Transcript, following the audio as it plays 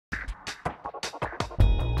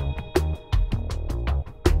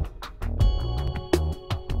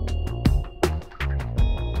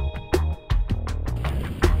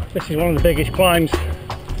This is one of the biggest climbs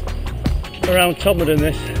around Todmorden,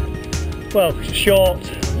 this. Well, it's a short,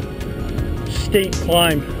 steep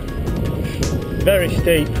climb, very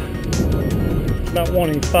steep. It's about 1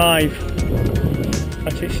 in 5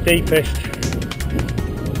 at its steepest.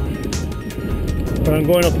 But I'm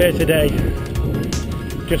going up here today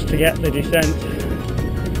just to get the descent.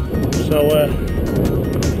 So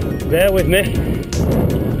bear with me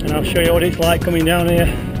and I'll show you what it's like coming down here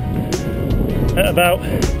at about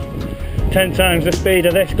 10 times the speed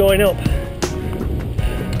of this going up.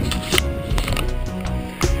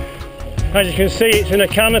 As you can see, it's in a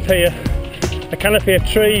canopy of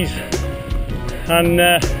trees, and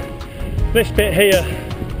this bit here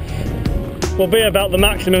will be about the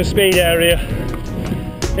maximum speed area.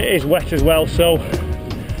 It is wet as well, so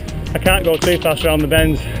I can't go too fast around the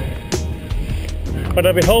bends, but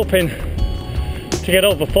I'll be hoping to get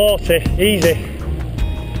over 40 easy.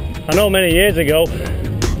 I know many years ago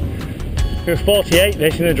it was 48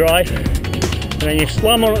 this in the dry, and then you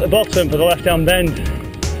slam on at the bottom for the left hand bend.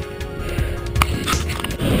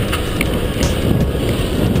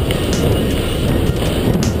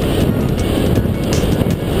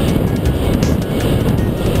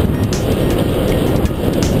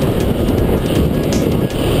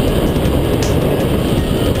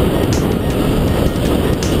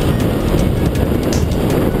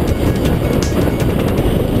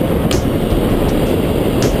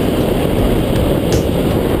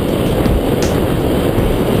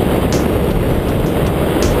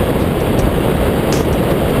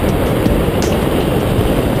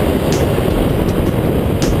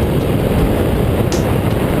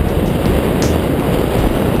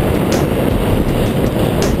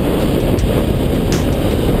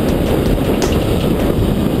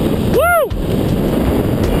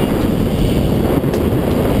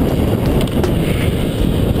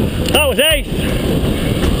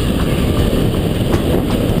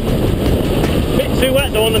 Bit too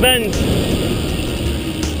wet though on the bends.